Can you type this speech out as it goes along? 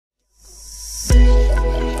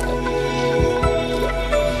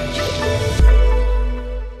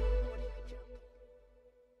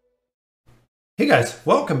Hey guys,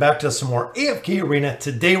 welcome back to some more AFK Arena.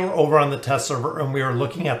 Today we're over on the test server and we are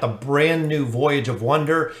looking at the brand new Voyage of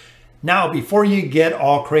Wonder. Now, before you get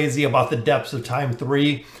all crazy about the Depths of Time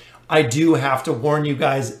 3, I do have to warn you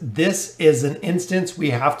guys, this is an instance we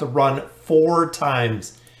have to run 4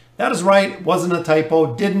 times. That is right, wasn't a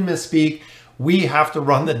typo, didn't misspeak. We have to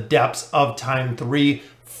run the Depths of Time 3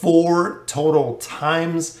 4 total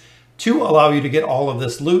times to allow you to get all of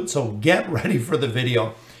this loot, so get ready for the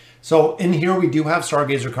video. So in here we do have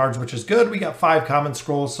Stargazer cards, which is good. We got 5 common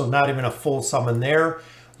scrolls, so not even a full summon there.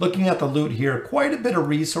 Looking at the loot here, quite a bit of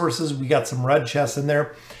resources. We got some red chests in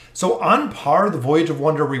there. So on par, the Voyage of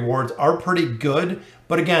Wonder rewards are pretty good.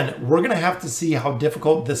 But again, we're going to have to see how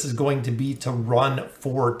difficult this is going to be to run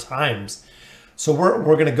 4 times. So we're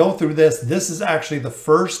going to go through this. This is actually the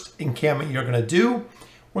first encampment you're going to do.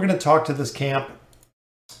 We're going to talk to this camp.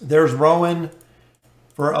 There's Rowan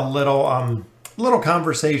for a little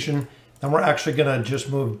conversation. Then we're actually going to just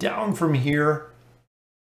move down from here.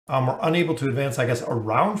 We're unable to advance, I guess,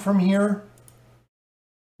 around from here.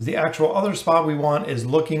 The actual other spot we want is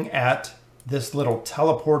looking at this little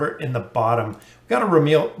teleporter in the bottom. We've got to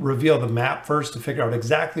reveal the map first to figure out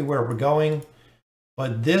exactly where we're going.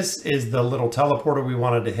 But this is the little teleporter we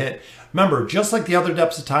wanted to hit. Remember, just like the other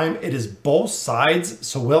Depths of Time, it is both sides.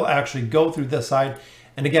 So we'll actually go through this side.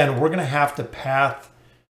 And again, we're going to have to path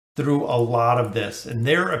through a lot of this. And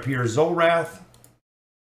there appears Zorath.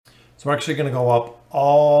 So we're actually going to go up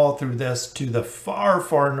all through this to the far,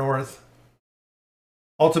 far north.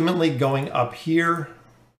 Ultimately going up here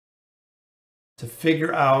to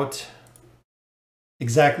figure out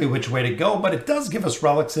exactly which way to go. But it does give us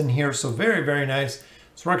relics in here. So very, very nice.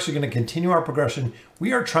 So we're actually going to continue our progression.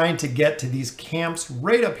 We are trying to get to these camps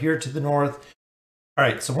right up here to the north. All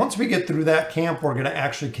right, so once we get through that camp, we're going to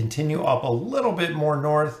actually continue up a little bit more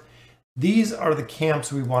north. These are the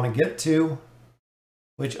camps we want to get to,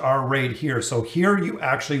 which are right here. So here you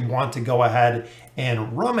actually want to go ahead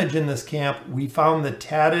and rummage in this camp. We found the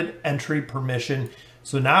tatted entry permission.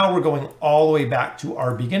 So now we're going all the way back to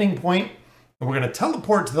our beginning point, and we're going to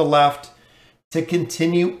teleport to the left to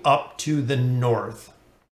continue up to the north.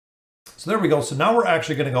 So there we go. So now we're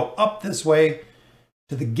actually going to go up this way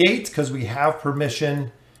to the gates because we have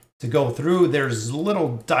permission to go through. There's a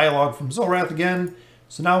little dialogue from Zorath again.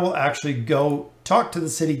 So now we'll actually go talk to the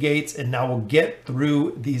city gates, and now we'll get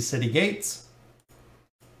through these city gates.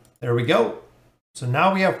 There we go. So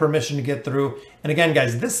now we have permission to get through. And again,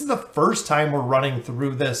 guys, this is the first time we're running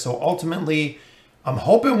through this. So ultimately, I'm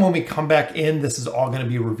hoping when we come back in, this is all going to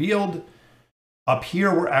be revealed. Up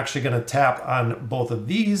here, we're actually going to tap on both of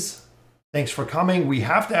these. Thanks for coming. We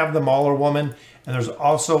have to have the Mauler Woman. And there's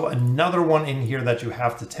also another one in here that you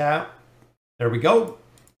have to tap. There we go.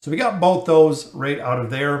 So we got both those right out of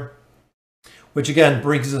there, which again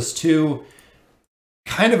brings us to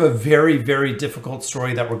kind of a very, very difficult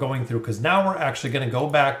story that we're going through, because now we're actually going to go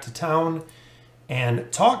back to town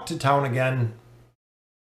and talk to town again.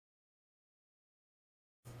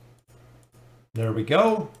 There we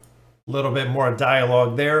go. A little bit more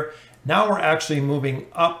dialogue there. Now we're actually moving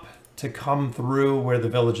up to come through where the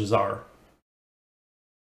villages are.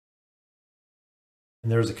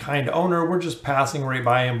 And there's a kind owner. We're just passing right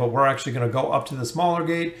by him, but we're actually going to go up to the smaller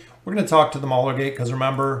gate. We're going to talk to the Mauler gate because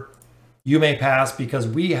remember, you may pass because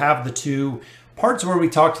we have the 2 parts where we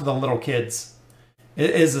talk to the little kids. It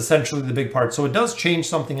is essentially the big part. So it does change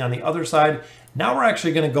something on the other side. Now we're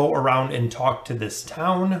actually going to go around and talk to this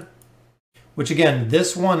town, which again,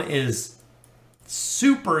 this one is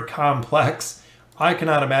super complex. I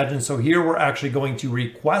cannot imagine. So here we're actually going to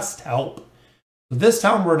request help. This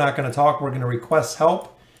town, we're not going to talk. We're going to request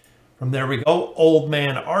help. From there we go, Old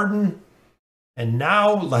Man Arden. And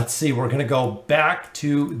now, let's see, we're going to go back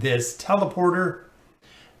to this teleporter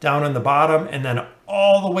down in the bottom and then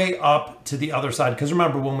all the way up to the other side. Because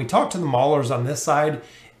remember, when we talked to the Maulers on this side,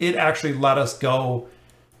 it actually let us go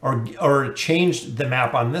or changed the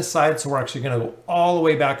map on this side. So we're actually going to go all the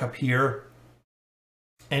way back up here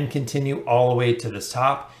and continue all the way to this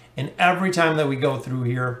top. And every time that we go through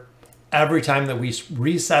here, every time that we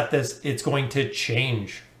reset this, it's going to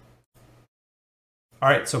change. All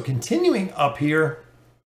right, so continuing up here,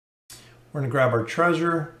 we're gonna grab our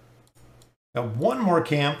treasure. Got one more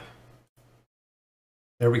camp.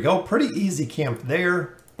 There we go, pretty easy camp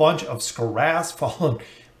there. Bunch of Skarass followed,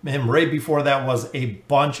 and right before that was a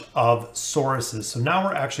bunch of Sauruses. So now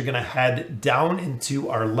we're actually gonna head down into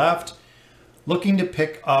our left, looking to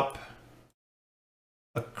pick up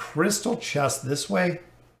a crystal chest this way.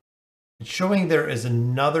 It's showing there is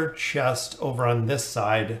another chest over on this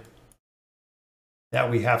side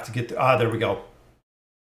that we have to get to. Ah, there we go.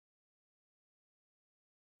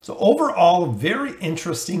 So overall, very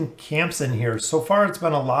interesting camps in here. So far, it's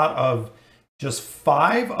been a lot of just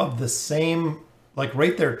 5 of the same, like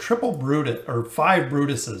right there, triple Brutus, or 5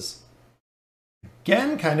 Brutuses.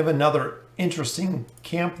 Again, kind of another interesting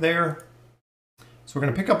camp there. So we're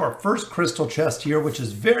going to pick up our first crystal chest here, which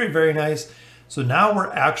is very, very nice. So now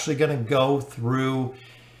we're actually going to go through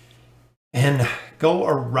and go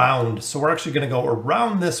around. So we're actually going to go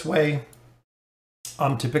around this way.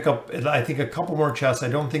 To pick up, I think, a couple more chests. I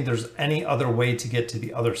don't think there's any other way to get to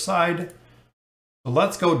the other side. So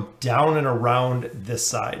let's go down and around this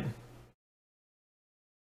side.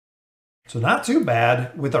 So not too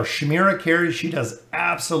bad. With our Chimera carry, she does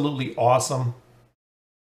absolutely awesome.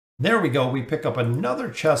 There we go. We pick up another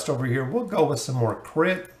chest over here. We'll go with some more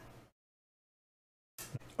crit.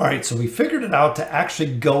 All right, so we figured it out. To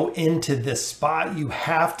actually go into this spot, you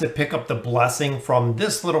have to pick up the blessing from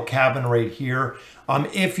this little cabin right here.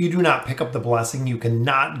 If you do not pick up the blessing, you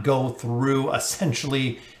cannot go through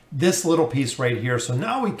essentially this little piece right here. So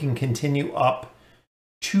now we can continue up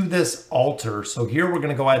to this altar. So here we're going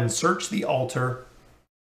to go ahead and search the altar,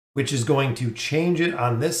 which is going to change it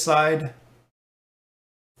on this side. Here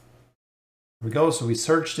we go. So we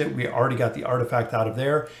searched it. We already got the artifact out of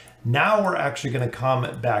there. Now we're actually going to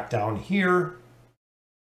come back down here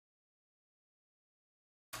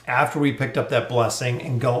after we picked up that blessing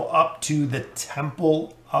and go up to the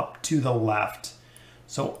temple up to the left.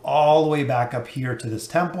 So all the way back up here to this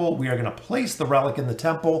temple, we are going to place the relic in the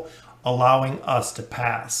temple, allowing us to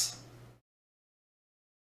pass.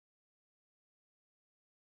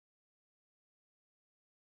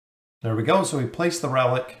 There we go. So we place the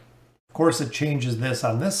relic. Of course, it changes this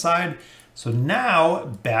on this side. So now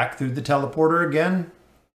back through the teleporter again.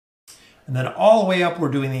 And then all the way up, we're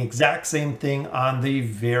doing the exact same thing on the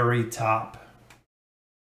very top.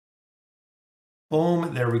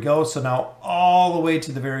 Boom, there we go. So now all the way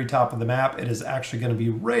to the very top of the map, it is actually going to be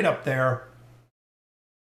right up there.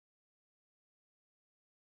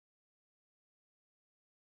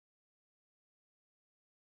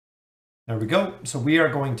 There we go. So we are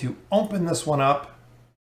going to open this one up.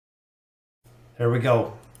 There we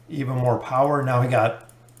go. Even more power. Now we got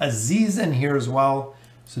Aziz in here as well.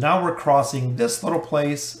 So now we're crossing this little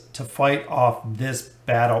place to fight off this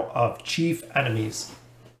battle of chief enemies.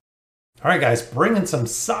 All right, guys, bringing some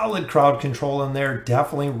solid crowd control in there.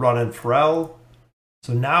 Definitely running Pharrell.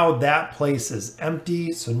 So now that place is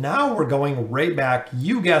empty. So now we're going right back,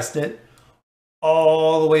 you guessed it,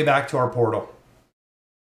 all the way back to our portal.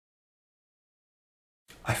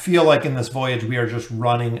 I feel like in this voyage, we are just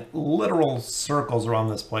running literal circles around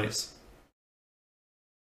this place.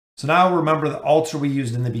 So now remember the altar we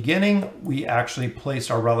used in the beginning, we actually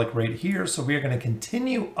placed our relic right here. So we are going to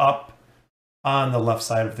continue up on the left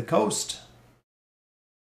side of the coast.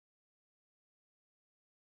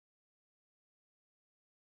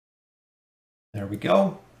 There we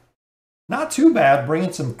go. Not too bad.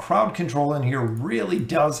 Bringing some crowd control in here really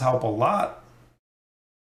does help a lot.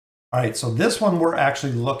 All right, so this one we're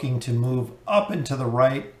actually looking to move up and to the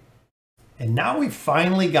right. And now we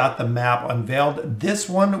finally got the map unveiled. This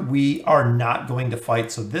one we are not going to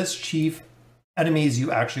fight. So this chief enemies you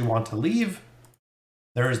actually want to leave.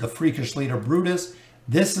 There is the freakish leader Brutus.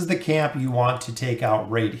 This is the camp you want to take out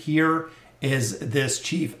right here, is this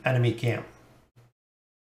chief enemy camp.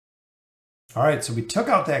 All right, so we took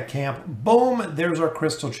out that camp. Boom, there's our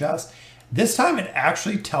crystal chest. This time it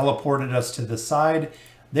actually teleported us to the side.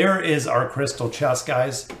 There is our crystal chest,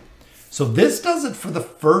 guys. So this does it for the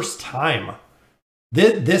first time.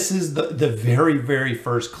 This is the very, very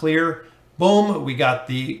first clear. Boom, we got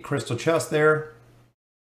the crystal chest there.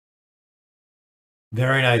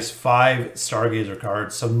 Very nice, 5 Stargazer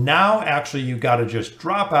cards. So now actually you got to just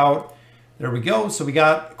drop out. There we go. So we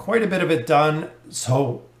got quite a bit of it done.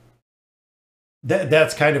 So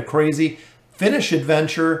that's kind of crazy. Finish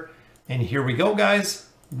adventure. And here we go, guys.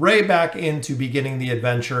 Right back into beginning the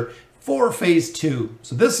adventure for phase 2.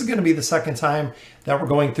 So this is going to be the second time that we're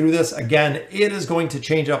going through this. Again, it is going to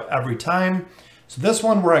change up every time. So this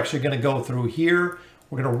one, we're actually going to go through here.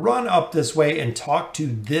 We're going to run up this way and talk to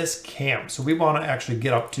this camp. So we want to actually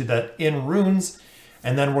get up to that in runes,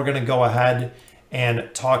 and then we're going to go ahead and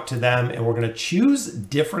talk to them, and we're going to choose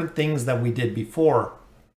different things than we did before.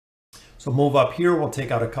 So move up here. We'll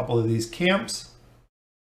take out a couple of these camps.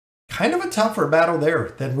 Kind of a tougher battle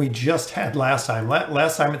there than we just had last time.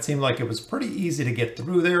 Last time it seemed like it was pretty easy to get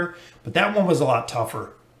through there, but that one was a lot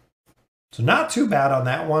tougher. So not too bad on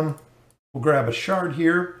that one. We'll grab a shard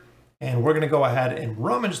here, and we're going to go ahead and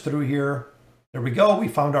rummage through here. There we go. We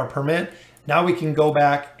found our permit. Now we can go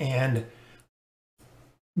back and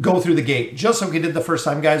go through the gate. Just like we did the first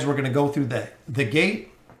time, guys, we're going to go through the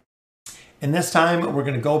gate. And this time we're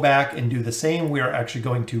going to go back and do the same. We are actually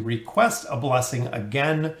going to request a blessing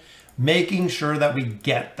again, making sure that we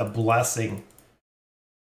get the blessing.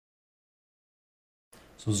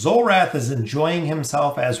 So Zolrath is enjoying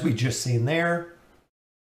himself as we just seen there.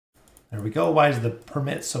 There we go. Why is the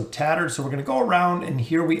permit so tattered? So we're going to go around and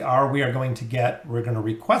here we are. We're going to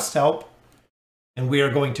request help. And we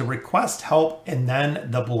are going to request help and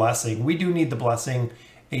then the blessing. We do need the blessing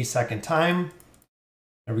a second time.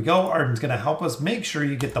 There we go. Arden's going to help us. Make sure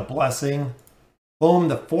you get the blessing. Boom.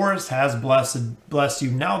 The forest has blessed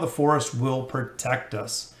you. Now the forest will protect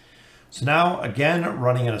us. So now, again,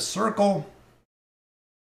 running in a circle.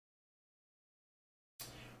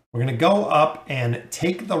 We're going to go up and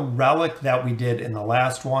take the relic that we did in the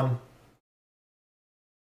last one.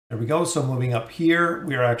 There we go. So moving up here,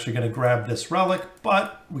 we are actually going to grab this relic,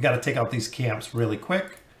 but we got to take out these camps really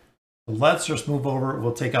quick. So let's just move over.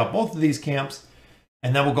 We'll take out both of these camps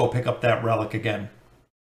and then we'll go pick up that relic again.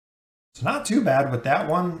 So not too bad with that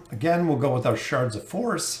one. Again, we'll go with our shards of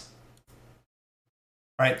force.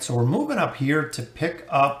 All right, so we're moving up here to pick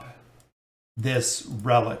up this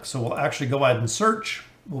relic. So we'll actually go ahead and search.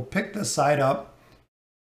 We'll pick this side up.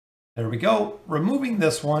 There we go. Removing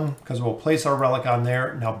this one because we'll place our relic on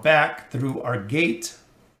there. Now back through our gate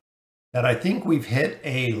that I think we've hit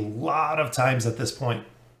a lot of times at this point.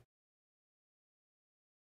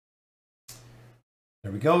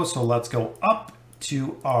 There we go. So let's go up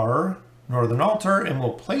to our northern altar and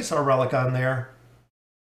we'll place our relic on there.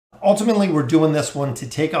 Ultimately, we're doing this one to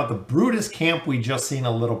take out the Brutus camp we just seen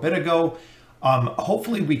a little bit ago.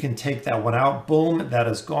 Hopefully we can take that one out. Boom, that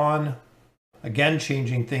is gone. Again,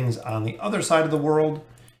 changing things on the other side of the world.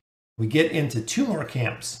 We get into 2 more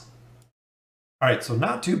camps. All right, so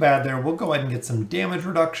not too bad there. We'll go ahead and get some damage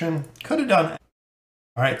reduction. Could have done.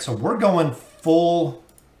 All right, so we're going full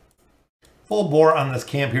bore on this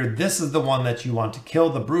camp here. This is the one that you want to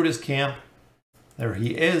kill, the Brutus camp. There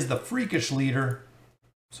he is, the freakish leader.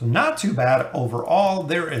 So not too bad overall.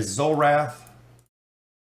 There is Zolrath.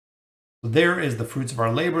 So there is the fruits of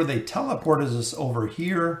our labor. They teleported us over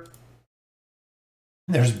here.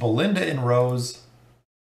 There's Belinda and Rose.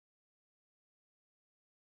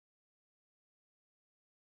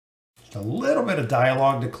 Just a little bit of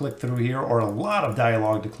dialogue to click through here, or a lot of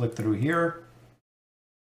dialogue to click through here.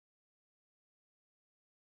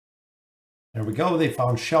 There we go. They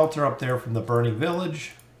found shelter up there from the burning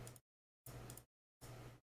village.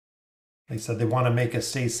 They said they want to make us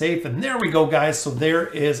stay safe. And there we go, guys. So there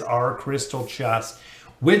is our crystal chest,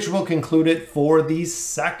 which will conclude it for the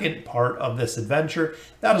second part of this adventure.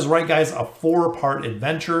 That is right, guys, a 4-part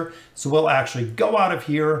adventure. So we'll actually go out of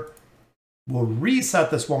here. We'll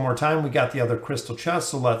reset this one more time. We got the other crystal chest.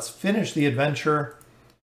 So let's finish the adventure.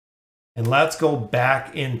 And let's go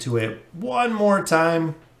back into it one more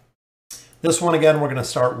time. This one, again, we're going to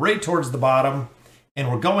start right towards the bottom. And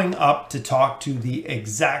we're going up to talk to the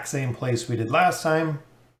exact same place we did last time,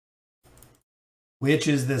 which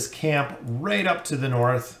is this camp right up to the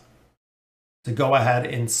north, to go ahead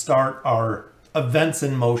and start our events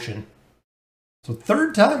in motion. So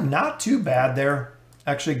 3rd time, not too bad there.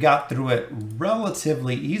 Actually got through it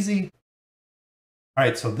relatively easy. All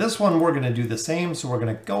right, so this one we're going to do the same. So we're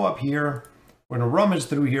going to go up here. We're going to rummage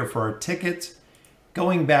through here for our ticket.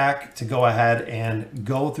 Going back to go ahead and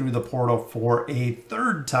go through the portal for a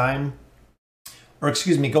 3rd time, or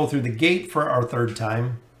excuse me, go through the gate for our 3rd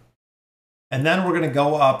time. And then we're going to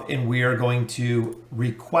go up and we are going to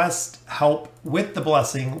request help with the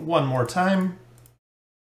blessing one more time.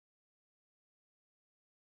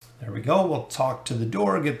 There we go. We'll talk to the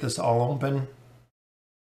door, get this all open.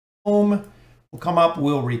 Boom. We'll come up,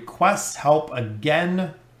 we'll request help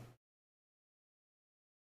again.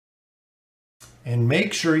 And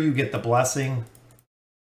make sure you get the blessing.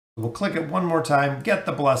 We'll click it one more time, get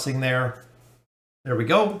the blessing there. There we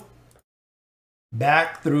go.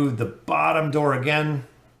 Back through the bottom door again.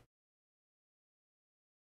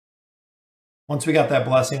 Once we got that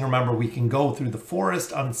blessing, remember we can go through the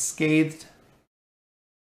forest unscathed.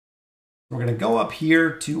 We're going to go up here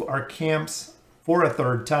to our camps for a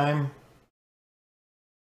 3rd time.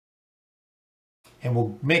 And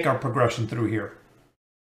we'll make our progression through here.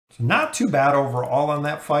 So not too bad overall on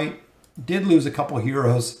that fight. Did lose a couple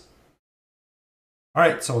heroes. All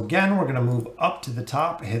right, so again, we're going to move up to the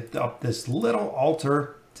top, hit up this little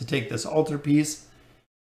altar to take this altar piece,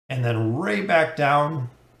 and then right back down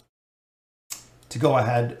to go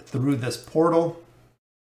ahead through this portal.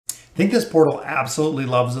 I think this portal absolutely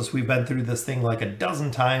loves us. We've been through this thing like a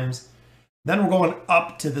dozen times. Then we're going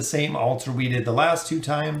up to the same altar we did the last 2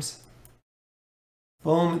 times.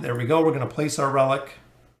 Boom, there we go. We're going to place our relic.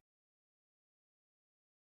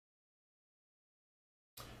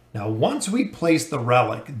 Now, once we place the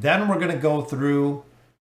relic, then we're going to go through,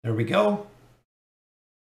 there we go.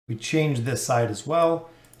 We change this side as well.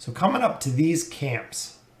 So coming up to these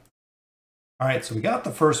camps. All right, so we got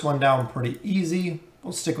the first one down pretty easy.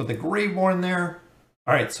 We'll stick with the Graveborn there.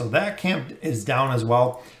 All right, so that camp is down as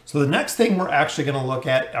well. So the next thing we're actually going to look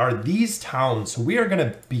at are these towns. So we are going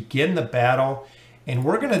to begin the battle and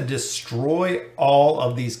we're going to destroy all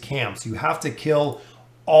of these camps. You have to kill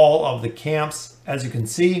all of the camps. As you can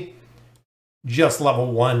see, just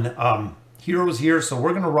level 1 heroes here. So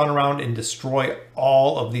we're going to run around and destroy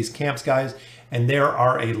all of these camps, guys. And there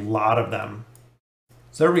are a lot of them.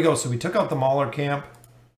 So there we go. So we took out the Mauler camp.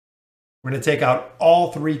 We're going to take out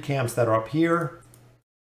all 3 camps that are up here.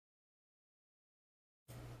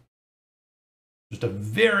 Just a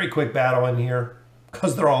very quick battle in here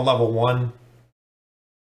because they're all level 1.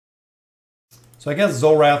 So I guess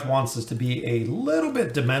Zolrath wants us to be a little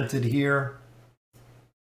bit demented here.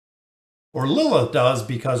 Or Lilith does,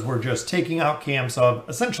 because we're just taking out camps of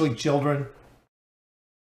essentially children.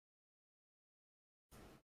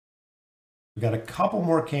 We got a couple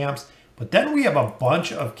more camps, but then we have a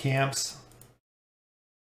bunch of camps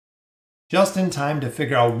just in time to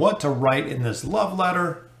figure out what to write in this love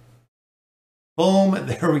letter. Boom,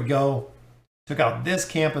 there we go. Took out this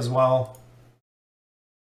camp as well.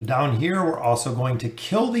 Down here, we're also going to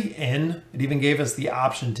kill the inn. It even gave us the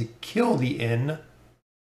option to kill the inn.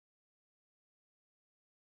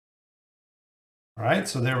 All right,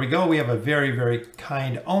 so there we go. We have a very, very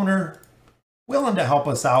kind owner, willing to help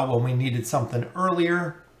us out when we needed something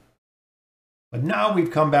earlier. But now we've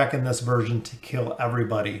come back in this version to kill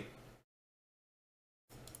everybody.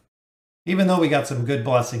 Even though we got some good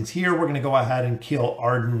blessings here, we're going to go ahead and kill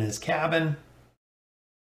Arden in his cabin.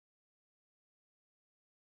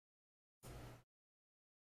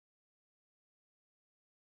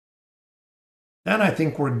 Then I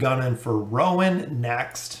think we're gunning for Rowan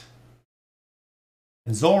next.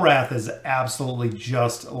 And Zolrath is absolutely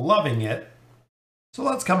just loving it. So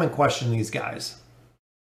let's come and question these guys.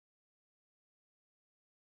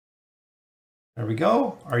 There we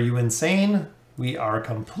go. Are you insane? We are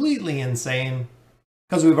completely insane.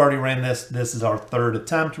 Because we've already ran this. This is our 3rd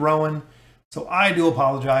attempt, Rowan. So I do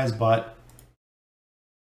apologize, but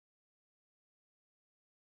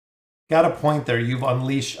got a point there. You've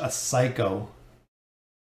unleashed a psycho.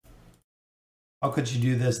 How could you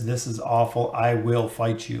do this? This is awful. I will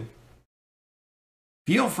fight you.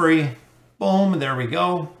 Feel free. Boom. There we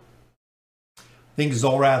go. I think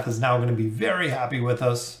Zolrath is now going to be very happy with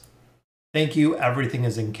us. Thank you. Everything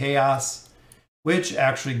is in chaos, which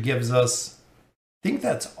actually gives us, I think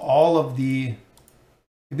that's all of the,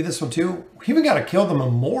 maybe this one too. We even got to kill the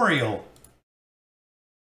memorial.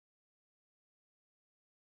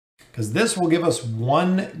 Because this will give us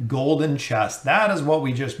 1 golden chest. That is what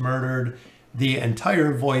we just murdered the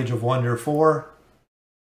entire Voyage of Wonder for.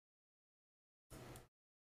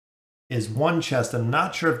 Is 1 chest. I'm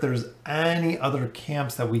not sure if there's any other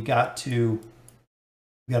camps that we got to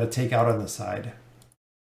take out on the side.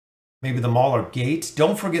 Maybe the Mauler gate.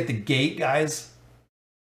 Don't forget the gate, guys.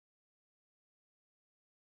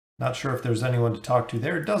 Not sure if there's anyone to talk to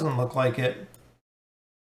there. It doesn't look like it.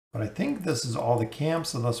 But I think this is all the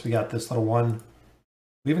camps, unless we got this little one.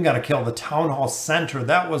 We even got to kill the Town Hall Center.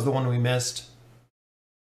 That was the one we missed.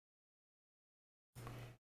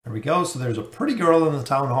 There we go. So there's a pretty girl in the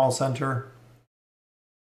Town Hall Center.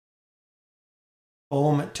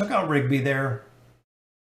 Boom. It took out Rigby there.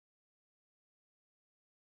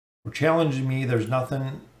 For challenging me, there's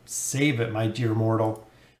nothing. Save it, my dear mortal.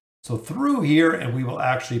 So through here, and we will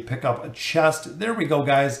actually pick up a chest. There we go,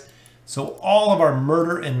 guys. So all of our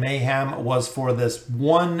murder and mayhem was for this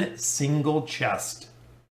 1 single chest.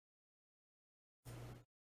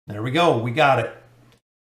 There we go. We got it.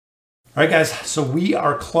 All right, guys. So we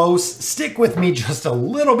are close. Stick with me just a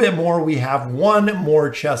little bit more. We have 1 more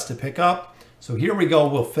chest to pick up. So here we go.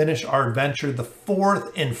 We'll finish our adventure the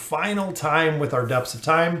 4th and final time with our Depths of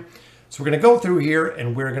Time. So we're going to go through here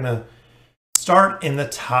and we're going to start in the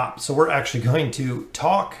top. So we're actually going to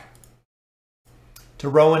talk to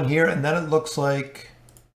Rowan here. And then it looks like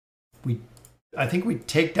I think we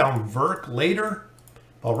take down Verk later.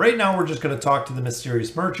 Well, right now we're just going to talk to the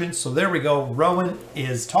mysterious merchant. So there we go. Rowan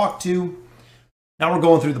is talked to. Now we're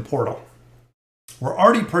going through the portal. We're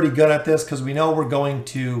already pretty good at this because we know we're going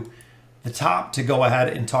to the top to go ahead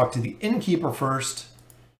and talk to the innkeeper first.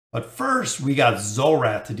 But first we got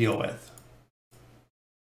Zolrath to deal with.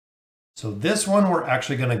 So this one, we're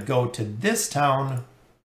actually going to go to this town.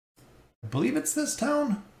 I believe it's this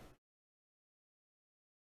town.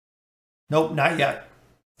 Nope, not yet.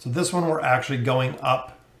 So this one, we're actually going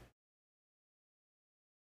up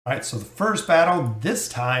All right, so the first battle, this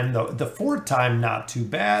time, the fourth time, not too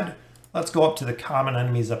bad. Let's go up to the common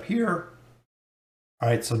enemies up here. All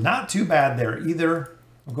right, so not too bad there either.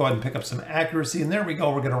 We'll go ahead and pick up some accuracy, and there we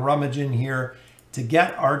go. We're gonna rummage in here to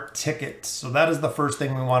get our ticket. So that is the first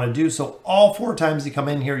thing we wanna do. So all 4 times you come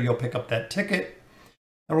in here, you'll pick up that ticket.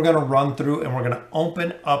 And we're gonna run through and we're gonna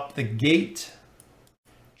open up the gate,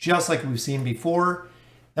 just like we've seen before.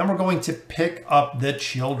 Then we're going to pick up the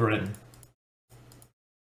children.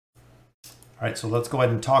 All right, so let's go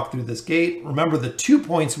ahead and talk through this gate. Remember the 2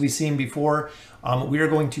 points we've seen before, we are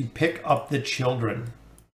going to pick up the children,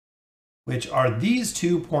 which are these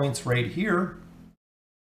 2 points right here.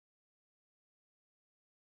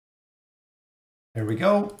 There we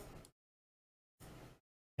go.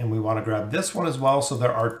 And we want to grab this one as well. So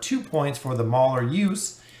there are 2 points for the Mauler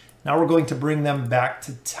use. Now we're going to bring them back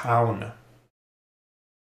to town.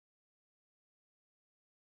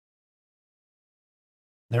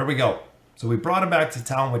 There we go. So we brought him back to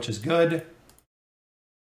town, which is good.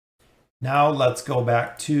 Now let's go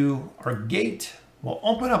back to our gate. We'll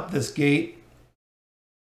open up this gate.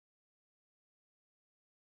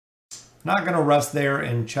 Not going to rest there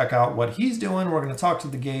and check out what he's doing. We're going to talk to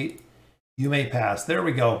the gate. You may pass. There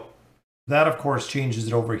we go. That, of course, changes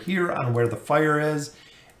it over here on where the fire is.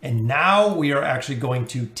 And now we are actually going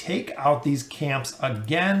to take out these camps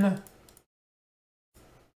again,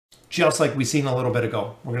 just like we seen a little bit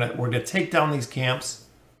ago. We're gonna take down these camps.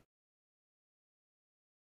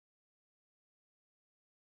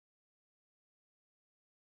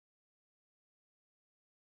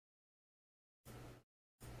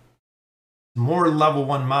 More level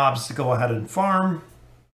 1 mobs to go ahead and farm.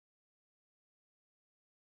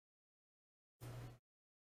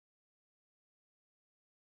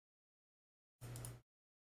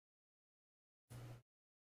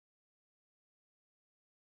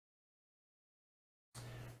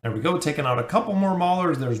 There we go, taking out a couple more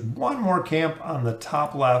Maulers. There's 1 more camp on the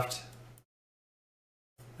top left.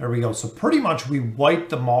 There we go. So pretty much we wiped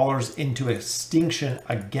the Maulers into extinction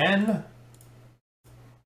again.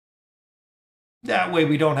 That way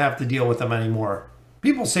we don't have to deal with them anymore.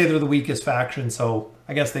 People say they're the weakest faction, so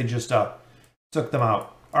I guess they just took them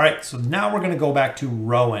out. All right, so now we're going to go back to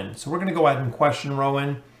Rowan. So we're going to go ahead and question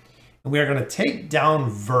Rowan, and we are going to take down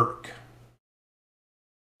Verk.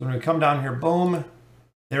 So when we come down here, boom.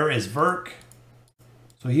 There is Verk.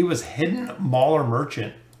 So he was hidden Mauler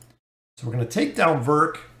merchant. So we're going to take down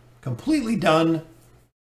Verk. Completely done.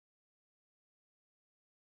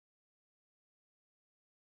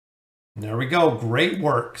 And there we go. Great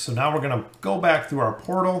work. So now we're going to go back through our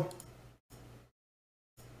portal.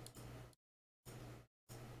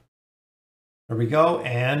 There we go.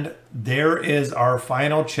 And there is our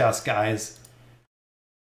final chest, guys.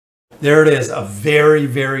 There it is, a very,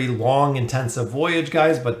 very long, intensive voyage,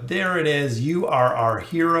 guys, but there it is. You are our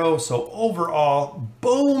hero. So overall,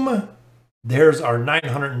 boom, there's our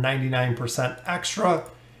 999% extra.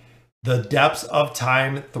 The Depths of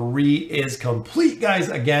Time 3 is complete, guys.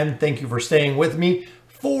 Again, thank you for staying with me.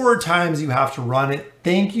 4 times you have to run it.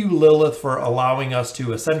 Thank you, Lilith, for allowing us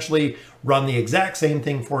to essentially run the exact same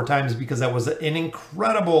thing 4 times, because that was an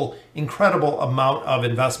incredible, incredible amount of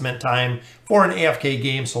investment time for an AFK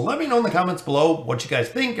game. So let me know in the comments below what you guys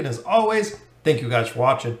think. And as always, thank you guys for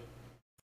watching.